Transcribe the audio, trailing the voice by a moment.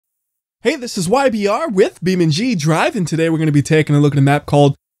Hey, this is WhyBeAre with BeamNG.drive, and today we're going to be taking a look at a map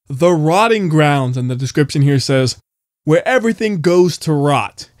called The Rotting Grounds, and the description here says, where everything goes to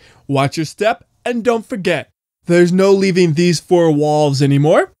rot. Watch your step, and don't forget, there's no leaving these four walls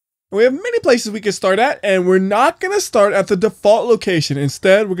anymore. And we have many places we can start at, and we're not going to start at the default location.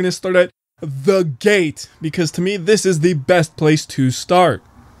 Instead, we're going to start at the gate, because to me, this is the best place to start.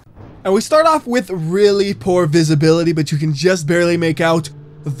 And we start off with really poor visibility, but you can just barely make out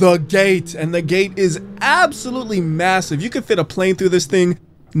the gate, and the gate is absolutely massive. You could fit a plane through this thing,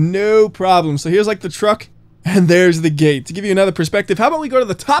 no problem. So here's like the truck, and there's the gate. To give you another perspective, how about we go to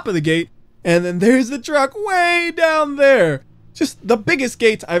the top of the gate, and then there's the truck way down there. Just the biggest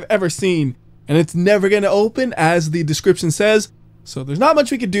gate I've ever seen, and it's never going to open, as the description says. So there's not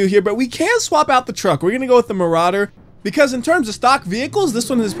much we could do here, but we can swap out the truck. We're going to go with the Marauder, because in terms of stock vehicles, this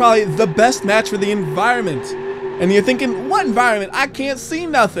one is probably the best match for the environment. And you're thinking, what environment? I can't see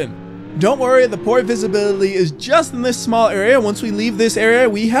nothing. Don't worry, the poor visibility is just in this small area. Once we leave this area,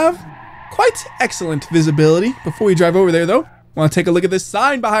 we have quite excellent visibility. Before we drive over there, though, I want to take a look at this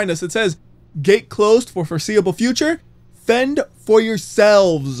sign behind us. It says, gate closed for foreseeable future. Fend for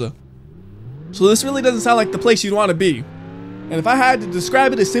yourselves. So this really doesn't sound like the place you'd want to be. And if I had to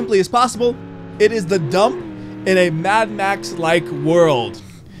describe it as simply as possible, it is the dump in a Mad Max-like world.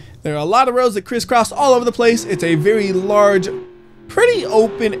 There are a lot of roads that crisscross all over the place. It's a very large, pretty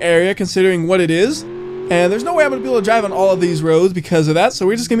open area considering what it is. And there's no way I'm going to be able to drive on all of these roads because of that. So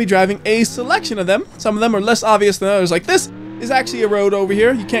we're just going to be driving a selection of them. Some of them are less obvious than others. Like this is actually a road over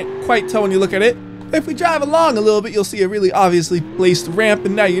here. You can't quite tell when you look at it. But if we drive along a little bit, you'll see a really obviously placed ramp.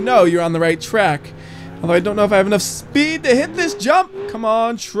 And now you know you're on the right track. Although I don't know if I have enough speed to hit this jump. Come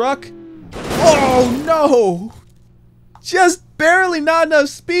on, truck. Oh, no. Just barely not enough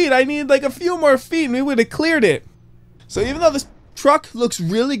speed. I need like a few more feet and we would have cleared it. So even though this truck looks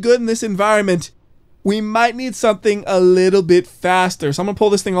really good in this environment, we might need something a little bit faster. So I'm going to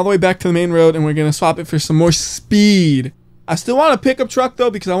pull this thing all the way back to the main road and we're going to swap it for some more speed. I still want a pickup truck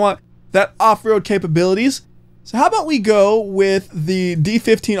though because I want that off-road capabilities. So how about we go with the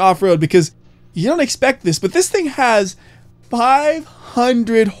D15 off-road, because you don't expect this, but this thing has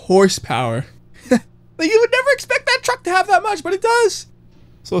 500 horsepower. You would never expect that truck to have that much, but it does.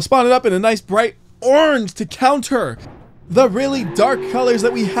 So we'll spawn it up in a nice bright orange to counter the really dark colors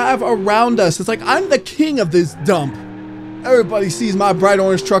that we have around us. It's like I'm the king of this dump. Everybody sees my bright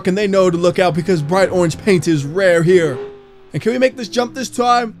orange truck and they know to look out because bright orange paint is rare here. And can we make this jump this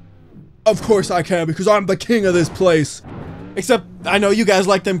time? Of course I can, because I'm the king of this place. Except I know you guys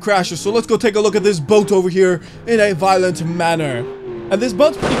like them crashes, so let's go take a look at this boat over here in a violent manner. And this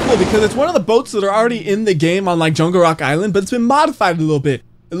boat's pretty cool because it's one of the boats that are already in the game on like Jungle Rock Island, but it's been modified a little bit.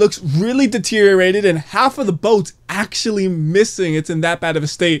 It looks really deteriorated and half of the boat's actually missing. It's in that bad of a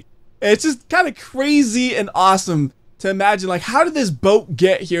state. And it's just kind of crazy and awesome to imagine, like, how did this boat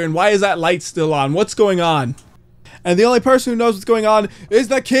get here and why is that light still on? What's going on? And the only person who knows what's going on is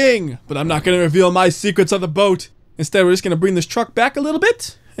the king. But I'm not going to reveal my secrets of the boat. Instead, we're just going to bring this truck back a little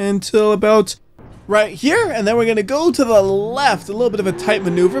bit until about right here, and then we're going to go to the left. A little bit of a tight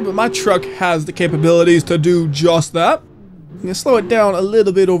maneuver, but my truck has the capabilities to do just that. I'm going to slow it down a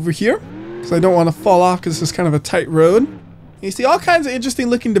little bit over here because I don't want to fall off because this is kind of a tight road. And you see all kinds of interesting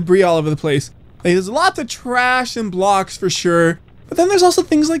looking debris all over the place. Like, there's lots of trash and blocks for sure, but then there's also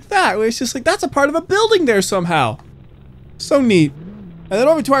things like that where it's just like that's a part of a building there somehow. So neat. And then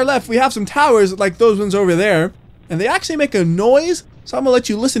over to our left we have some towers like those ones over there, and they actually make a noise. So I'm going to let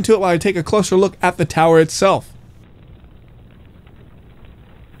you listen to it while I take a closer look at the tower itself.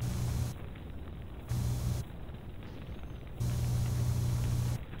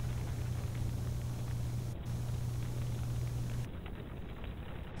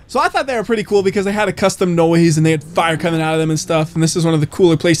 So I thought they were pretty cool because they had a custom noise and they had fire coming out of them and stuff. And this is one of the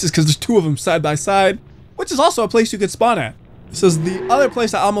cooler places because there's two of them side by side, which is also a place you could spawn at. This is the other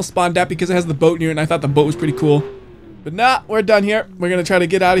place I almost spawned at because it has the boat near it, and I thought the boat was pretty cool. But nah, we're done here. We're going to try to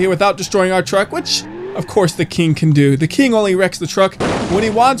get out of here without destroying our truck, which, of course, the king can do. The king only wrecks the truck when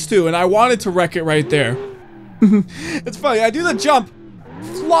he wants to, and I wanted to wreck it right there. It's funny. I do the jump.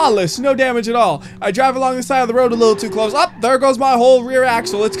 Flawless. No damage at all. I drive along the side of the road a little too close. Up, there goes my whole rear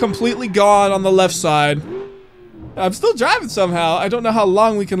axle. It's completely gone on the left side. I'm still driving somehow. I don't know how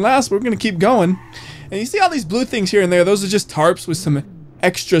long we can last, but we're going to keep going. And you see all these blue things here and there. Those are just tarps with some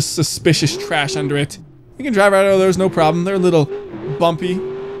extra suspicious trash under it. We can drive right over those, no problem. They're a little bumpy.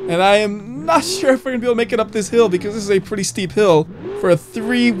 And I am not sure if we're going to be able to make it up this hill because this is a pretty steep hill for a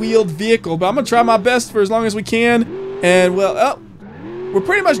three-wheeled vehicle. But I'm going to try my best for as long as we can. And, well, we're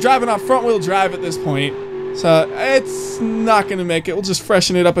pretty much driving on front-wheel drive at this point. So it's not going to make it. We'll just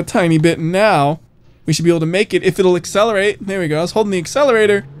freshen it up a tiny bit now. We should be able to make it if it'll accelerate. There we go. I was holding the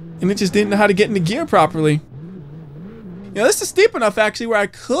accelerator and it just didn't know how to get into gear properly. You know, this is steep enough actually where I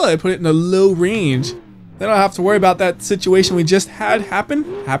could put it in a low range. Then I don't have to worry about that situation we just had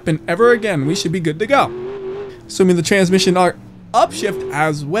happen ever again. We should be good to go. Assuming the transmission are upshift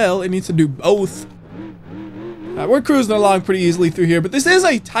as well. It needs to do both. We're cruising along pretty easily through here, but this is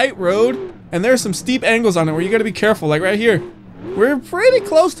a tight road and there are some steep angles on it where you got to be careful, like right here. We're pretty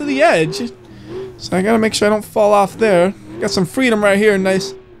close to the edge, so I got to make sure I don't fall off there. Got some freedom right here,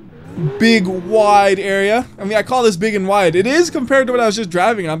 nice big wide area. I mean, I call this big and wide. It is compared to what I was just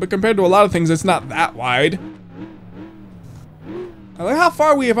driving on, but compared to a lot of things, it's not that wide. I like how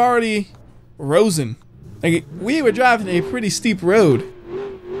far we have already risen. Like, we were driving a pretty steep road,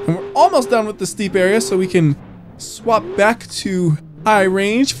 and we're almost done with the steep area, so we can swap back to high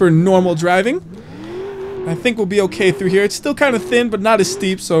range for normal driving. I think we'll be okay through here. It's still kind of thin, but not as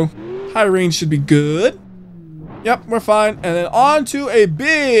steep, so high range should be good. Yep, we're fine. And then on to a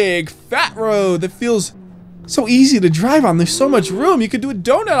big fat road that feels so easy to drive on. There's so much room. You could do a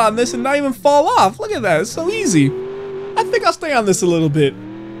donut on this and not even fall off. Look at that. It's so easy. I think I'll stay on this a little bit.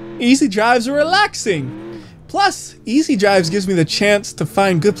 Easy drives are relaxing. Plus, easy drives gives me the chance to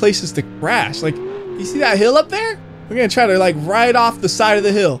find good places to crash. Like, you see that hill up there? We're gonna try to like ride off the side of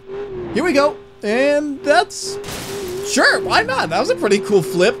the hill. Here we go. And that's... Sure, why not? That was a pretty cool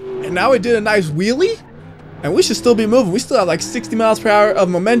flip. And now we did a nice wheelie. And we should still be moving. We still have like 60 miles per hour of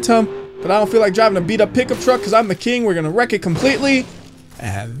momentum. But I don't feel like driving a beat up pickup truck because I'm the king. We're gonna wreck it completely.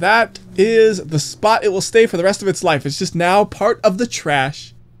 And that is the spot it will stay for the rest of its life. It's just now part of the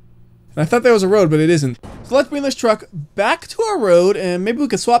trash. And I thought there was a road, but it isn't. So let's bring this truck back to our road, and maybe we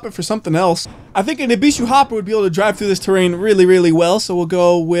could swap it for something else. I think an Ibishu Hopper would be able to drive through this terrain really, really well. So we'll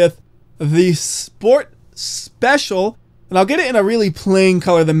go with the Sport Special, and I'll get it in a really plain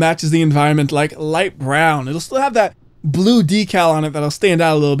color that matches the environment, like light brown. It'll still have that blue decal on it that'll stand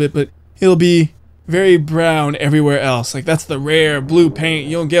out a little bit, but it'll be very brown everywhere else. Like, that's the rare blue paint.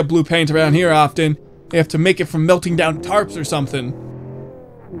 You don't get blue paint around here often. They have to make it from melting down tarps or something.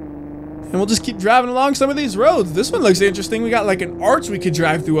 And we'll just keep driving along some of these roads. This one looks interesting. We got like an arch we could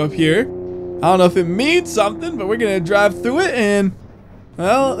drive through up here. I don't know if it means something, but we're gonna drive through it, and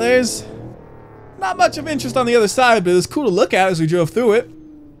well, there's not much of interest on the other side, but it's cool to look at as we drove through it.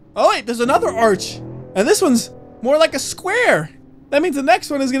 Oh wait, there's another arch, and this one's more like a square. That means the next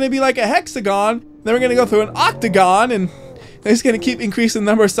one is gonna be like a hexagon. Then we're gonna go through an octagon, and they're just gonna keep increasing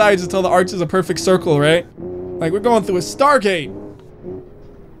the number of sides until the arch is a perfect circle, right? Like, we're going through a Stargate.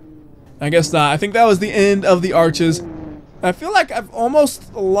 I guess not. I think that was the end of the arches. I feel like I've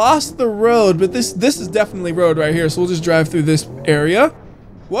almost lost the road, but this is definitely road right here, so we'll just drive through this area.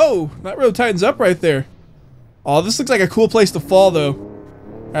 Whoa, that road tightens up right there. Oh, this looks like a cool place to fall, though.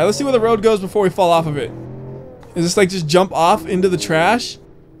 Alright, let's see where the road goes before we fall off of it. Is this like just jump off into the trash?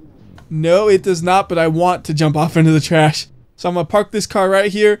 No, it does not, but I want to jump off into the trash. So I'm gonna park this car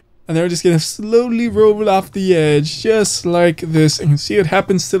right here, and then we're just gonna slowly roll off the edge, just like this. And see what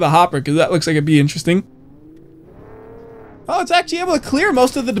happens to the hopper, because that looks like it'd be interesting. Oh, it's actually able to clear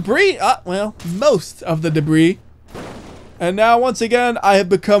most of the debris. Well, most of the debris. And now, once again, I have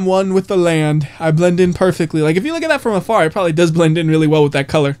become one with the land. I blend in perfectly. Like, if you look at that from afar, it probably does blend in really well with that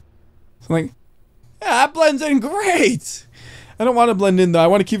color. So I'm like, yeah, that blends in great. I don't want to blend in, though. I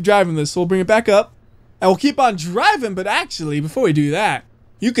want to keep driving this, so we'll bring it back up. And we'll keep on driving, but actually, before we do that,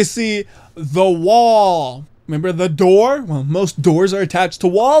 you can see the wall. Remember the door? Well, most doors are attached to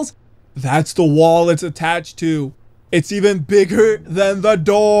walls. That's the wall it's attached to. It's even bigger than the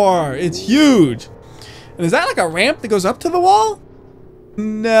door. It's huge. And is that like a ramp that goes up to the wall?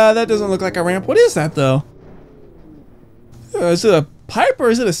 No, that doesn't look like a ramp. What is that, though? Is it a pipe or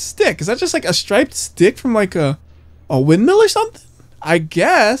is it a stick? Is that just like a striped stick from like a windmill or something? I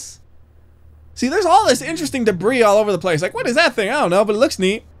guess. See, there's all this interesting debris all over the place. Like, what is that thing? I don't know, but it looks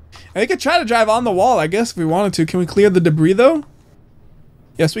neat. And we could try to drive on the wall, I guess, if we wanted to. Can we clear the debris, though?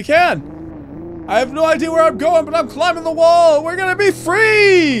 Yes, we can. I have no idea where I'm going, but I'm climbing the wall. We're gonna be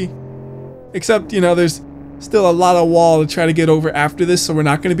free! Except, you know, there's still a lot of wall to try to get over after this, so we're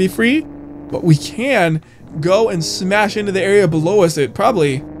not gonna be free. But we can go and smash into the area below us at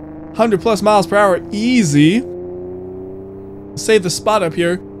probably 100 plus miles per hour easy. Save the spot up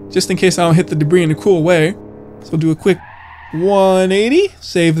here, just in case I don't hit the debris in a cool way. So we'll do a quick 180,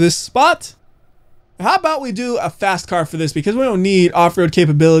 save this spot. How about we do a fast car for this, because we don't need off-road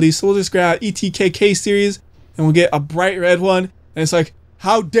capabilities, so we'll just grab ETKK series, and we'll get a bright red one, and it's like,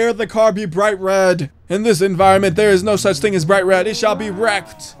 how dare the car be bright red? In this environment, there is no such thing as bright red, it shall be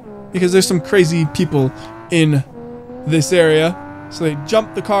wrecked. Because there's some crazy people in this area. So they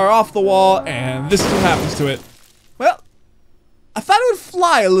jump the car off the wall, and this is what happens to it. Well, I thought it would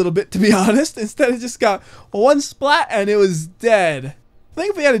fly a little bit, to be honest. Instead, it just got one splat, and it was dead. I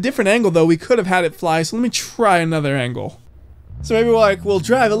think if we had a different angle, though, we could have had it fly. So let me try another angle. So maybe we'll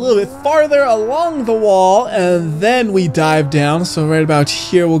drive a little bit farther along the wall, and then we dive down. So right about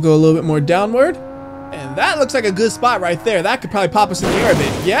here, we'll go a little bit more downward. And that looks like a good spot right there. That could probably pop us in the air a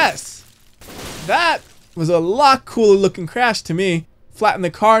bit. Yes! That was a lot cooler looking crash to me. Flattened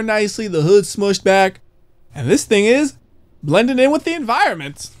the car nicely, the hood smushed back, and this thing is blending in with the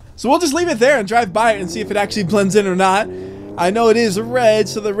environment. So we'll just leave it there and drive by it and see if it actually blends in or not. I know it is red,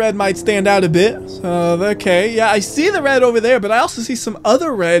 so the red might stand out a bit. So, okay, yeah, I see the red over there, but I also see some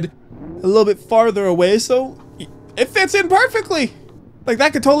other red a little bit farther away, so it fits in perfectly. Like,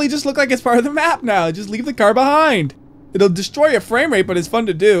 that could totally just look like it's part of the map now. Just leave the car behind. It'll destroy your frame rate, but it's fun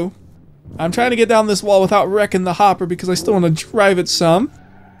to do. I'm trying to get down this wall without wrecking the hopper because I still want to drive it some.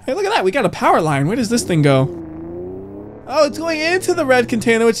 Hey, look at that. We got a power line. Where does this thing go? Oh, it's going into the red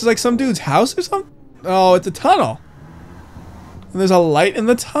container, which is like some dude's house or something? Oh, it's a tunnel. And there's a light in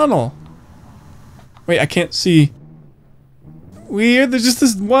the tunnel. Wait, I can't see. Weird. There's just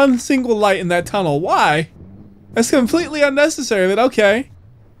this one single light in that tunnel. Why? That's completely unnecessary, but okay.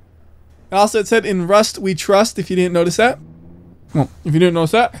 And also, it said, "In Rust we trust," if you didn't notice that. Well, if you didn't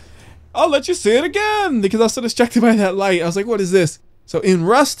notice that, I'll let you see it again, because I was so distracted by that light. I was like, what is this? So, in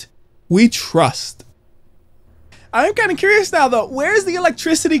Rust, we trust. I'm kind of curious now, though. Where's the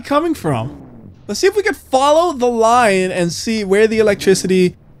electricity coming from? Let's see if we could follow the line and see where the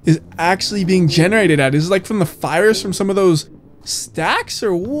electricity is actually being generated at. Is it like from the fires from some of those stacks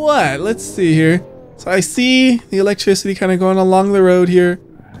or what? Let's see here. So I see the electricity kind of going along the road here.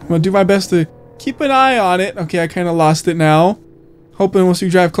 I'm going to do my best to keep an eye on it. Okay, I kind of lost it now. Hoping once we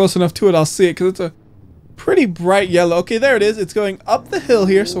drive close enough to it, I'll see it, because it's a pretty bright yellow. Okay, there it is. It's going up the hill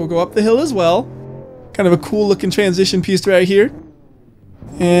here, so we'll go up the hill as well. Kind of a cool looking transition piece right here.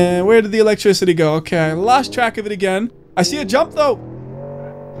 And where did the electricity go? Okay, I lost track of it again. I see a jump, though.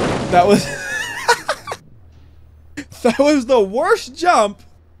 That was... that was the worst jump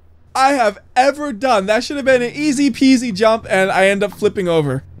I have ever done. That should have been an easy peasy jump, and I end up flipping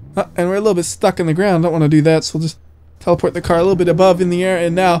over. And we're a little bit stuck in the ground. Don't want to do that, so we'll just teleport the car a little bit above in the air.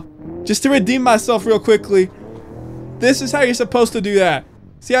 And now, just to redeem myself real quickly, this is how you're supposed to do that.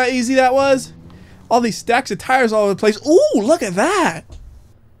 See how easy that was? All these stacks of tires all over the place. Ooh, look at that.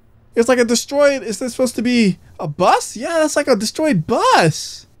 It's like a destroyed... Is this supposed to be a bus? Yeah, that's like a destroyed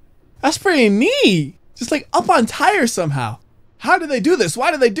bus. That's pretty neat. Just like up on tires somehow. How do they do this?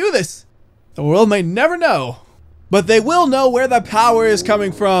 Why do they do this? The world may never know. But they will know where the power is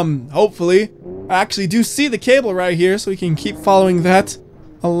coming from, hopefully. I actually do see the cable right here, so we can keep following that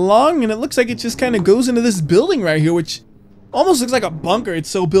along. And it looks like it just kind of goes into this building right here, which almost looks like a bunker. It's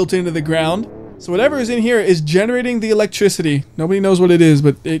so built into the ground. So whatever is in here is generating the electricity. Nobody knows what it is,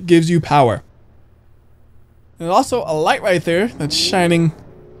 but it gives you power. And also a light right there that's shining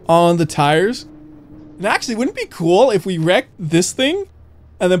on the tires. And actually, wouldn't it be cool if we wrecked this thing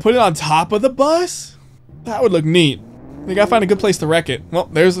and then put it on top of the bus? That would look neat. We gotta find a good place to wreck it. Well,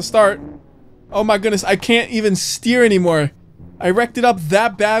 there's the start. Oh my goodness, I can't even steer anymore. I wrecked it up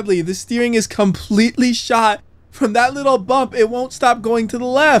that badly. The steering is completely shot. From that little bump, it won't stop going to the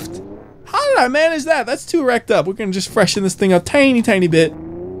left. How did I manage that? That's too wrecked up. We're gonna just freshen this thing up tiny bit.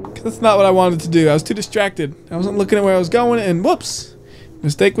 Because that's not what I wanted to do. I was too distracted. I wasn't looking at where I was going, and whoops.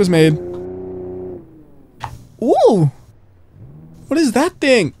 Mistake was made. Ooh! What is that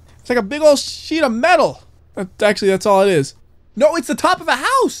thing? It's like a big old sheet of metal. Actually, that's all it is. No, it's the top of a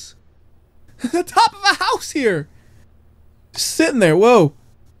house! The top of a house here! Just sitting there, whoa.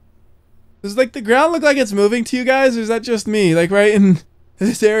 Does like the ground look like it's moving to you guys, or is that just me? Like right in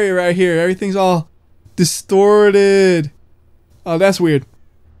this area right here, everything's all distorted. Oh, that's weird.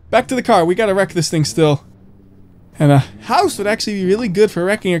 Back to the car, we gotta wreck this thing still. And a house would actually be really good for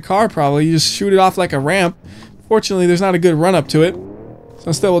wrecking a car, probably. You just shoot it off like a ramp. Fortunately, there's not a good run up to it. So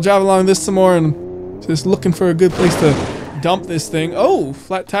instead, we'll drive along this some more and just looking for a good place to dump this thing. Oh,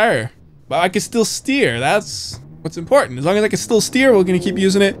 flat tire. But I can still steer. That's what's important. As long as I can still steer, we're going to keep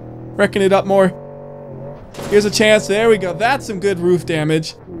using it, wrecking it up more. Here's a chance. There we go. That's some good roof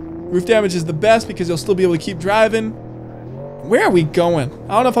damage. Roof damage is the best because you'll still be able to keep driving. Where are we going?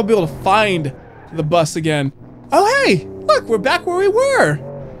 I don't know if I'll be able to find the bus again. Oh, hey! Look, we're back where we were!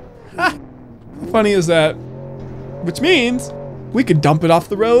 Ha! How funny is that? Which means we could dump it off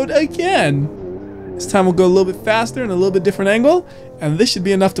the road again. This time we'll go a little bit faster and a little bit different angle, and this should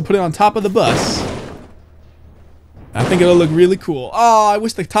be enough to put it on top of the bus. I think it'll look really cool. Oh, I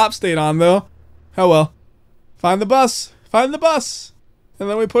wish the top stayed on, though. Oh well. Find the bus. Find the bus. And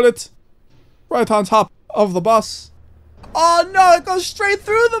then we put it right on top of the bus. Oh no, it goes straight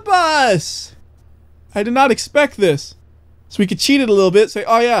through the bus. I did not expect this. So we could cheat it a little bit. Say,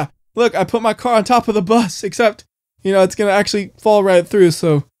 oh yeah, look, I put my car on top of the bus. Except, you know, it's going to actually fall right through.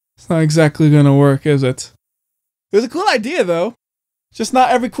 So it's not exactly going to work, is it? It was a cool idea, though. Just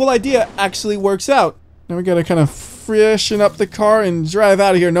not every cool idea actually works out. Now we got to kind of freshen up the car and drive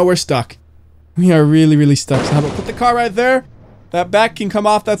out of here. No, we're stuck. We are really, really stuck. So how about put the car right there? That back can come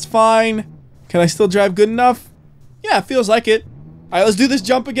off. That's fine. Can I still drive good enough? Yeah, it feels like it. All right, let's do this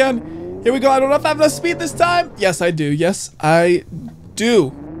jump again. Here we go. I don't know if I have enough speed this time. Yes, I do. Yes, I do.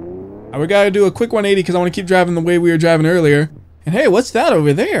 All right, we got to do a quick 180 because I want to keep driving the way we were driving earlier. And hey, what's that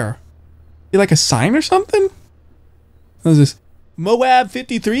over there? You like a sign or something? What is this? Moab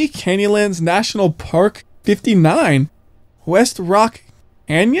 53, Canyonlands National Park 59, West Rock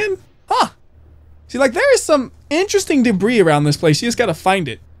Canyon? Huh. See, like, there is some interesting debris around this place. You just gotta find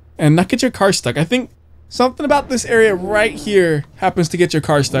it and not get your car stuck. I think something about this area right here happens to get your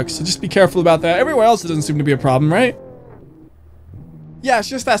car stuck, so just be careful about that. Everywhere else it doesn't seem to be a problem, right? Yeah, it's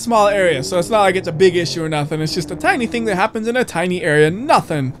just that small area, so it's not like it's a big issue or nothing. It's just a tiny thing that happens in a tiny area.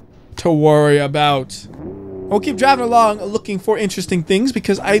 Nothing to worry about. We'll keep driving along looking for interesting things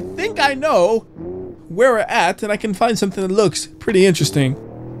because I think I know where we're at and I can find something that looks pretty interesting.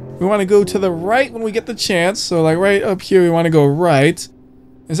 We want to go to the right when we get the chance. So like right up here, we want to go right.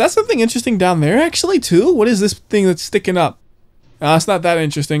 Is that something interesting down there actually too? What is this thing that's sticking up? It's not that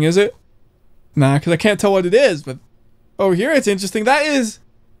interesting, is it? Nah, because I can't tell what it is, but over here it's interesting. That is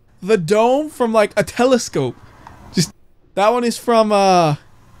the dome from like a telescope. Just that one is from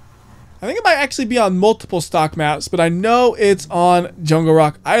I think it might actually be on multiple stock maps, but I know it's on Jungle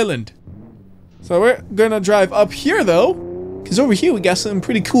Rock Island. So we're gonna drive up here though, because over here we got something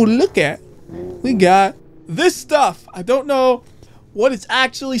pretty cool to look at. We got this stuff. I don't know what it's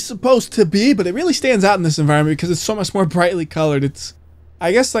actually supposed to be, but it really stands out in this environment because it's so much more brightly colored. It's,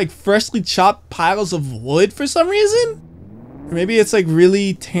 I guess, like freshly chopped piles of wood for some reason? Or maybe it's like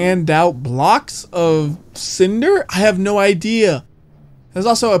really tanned out blocks of cinder? I have no idea. There's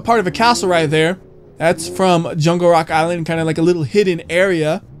also a part of a castle right there. That's from Jungle Rock Island, kind of like a little hidden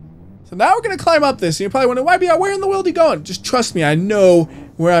area. So now we're going to climb up this. And you're probably wondering, WhyBeAre, where in the world are you going? Just trust me, I know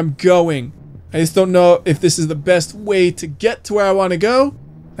where I'm going. I just don't know if this is the best way to get to where I want to go.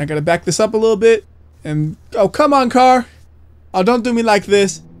 I got to back this up a little bit. And, oh, come on, car. Oh, don't do me like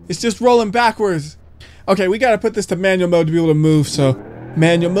this. It's just rolling backwards. Okay, we got to put this to manual mode to be able to move. So,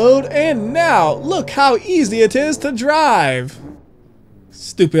 manual mode. And now, look how easy it is to drive.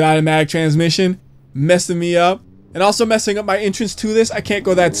 Stupid automatic transmission. Messing me up. And also messing up my entrance to this. I can't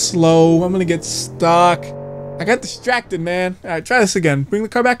go that slow. I'm going to get stuck. I got distracted, man. Alright, try this again. Bring the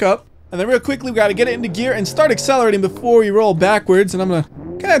car back up. And then real quickly, we got to get it into gear and start accelerating before we roll backwards. And I'm going to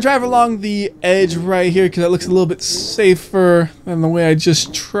kind of drive along the edge right here because that looks a little bit safer than the way I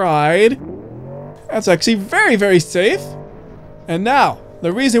just tried. That's actually very, very safe. And now,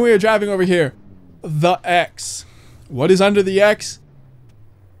 the reason we are driving over here. The X. What is under the X?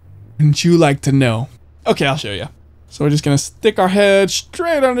 Wouldn't you like to know? Okay, I'll show you. So we're just going to stick our head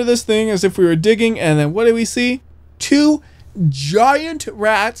straight under this thing as if we were digging. And then what do we see? 2 giant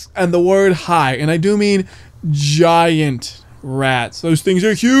rats and the word hi. And I do mean giant rats. Those things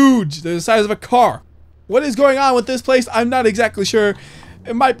are huge. They're the size of a car. What is going on with this place? I'm not exactly sure.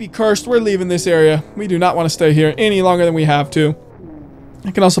 It might be cursed. We're leaving this area. We do not want to stay here any longer than we have to.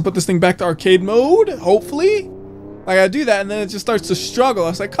 I can also put this thing back to arcade mode, hopefully. I gotta do that and then it just starts to struggle. I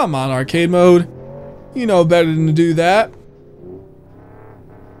was like, come on, arcade mode. You know better than to do that.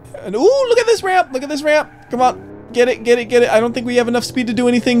 And ooh, look at this ramp. Look at this ramp. Come on. Get it, get it, get it. I don't think we have enough speed to do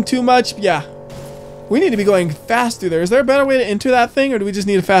anything too much. Yeah. We need to be going fast through there. Is there a better way to enter that thing or do we just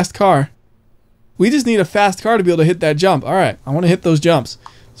need a fast car? We just need a fast car to be able to hit that jump. Alright, I want to hit those jumps.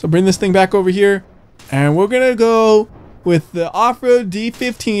 So bring this thing back over here. And we're going to go with the off-road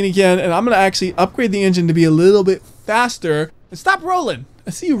D15 again. And I'm going to actually upgrade the engine to be a little bit faster. And stop rolling. I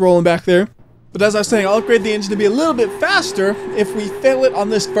see you rolling back there. But as I was saying, I'll upgrade the engine to be a little bit faster if we fail it on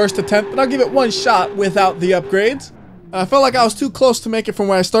this first attempt. But I'll give it one shot without the upgrades. I felt like I was too close to make it from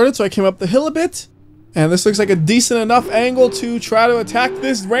where I started, so I came up the hill a bit. And this looks like a decent enough angle to try to attack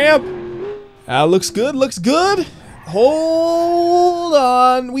this ramp. Looks good, looks good. Hold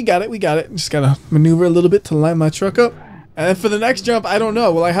on. We got it, we got it. Just gotta maneuver a little bit to line my truck up. And then for the next jump, I don't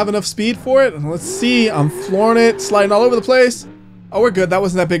know. Will I have enough speed for it? Let's see. I'm flooring it, sliding all over the place. Oh, we're good. That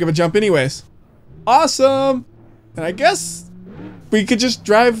wasn't that big of a jump anyways. Awesome. And I guess we could just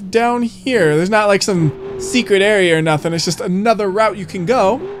drive down here. There's not like some secret area or nothing. It's just another route you can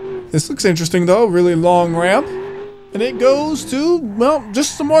go. This looks interesting though, really long ramp. And it goes to, well,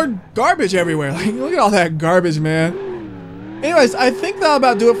 just some more garbage everywhere. Like, look at all that garbage, man. Anyways, I think that'll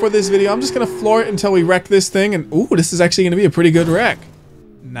about do it for this video. I'm just gonna floor it until we wreck this thing. And ooh, this is actually gonna be a pretty good wreck.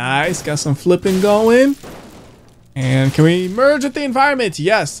 Nice, got some flipping going. And can we merge with the environment?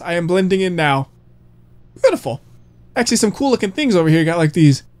 Yes, I am blending in now. Beautiful. Actually, some cool looking things over here. Got like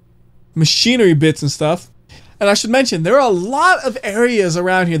these machinery bits and stuff. And I should mention, there are a lot of areas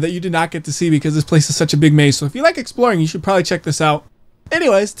around here that you did not get to see because this place is such a big maze. So if you like exploring, you should probably check this out.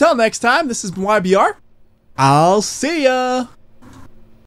 Anyways, till next time, this is WhyBeAre. I'll see ya!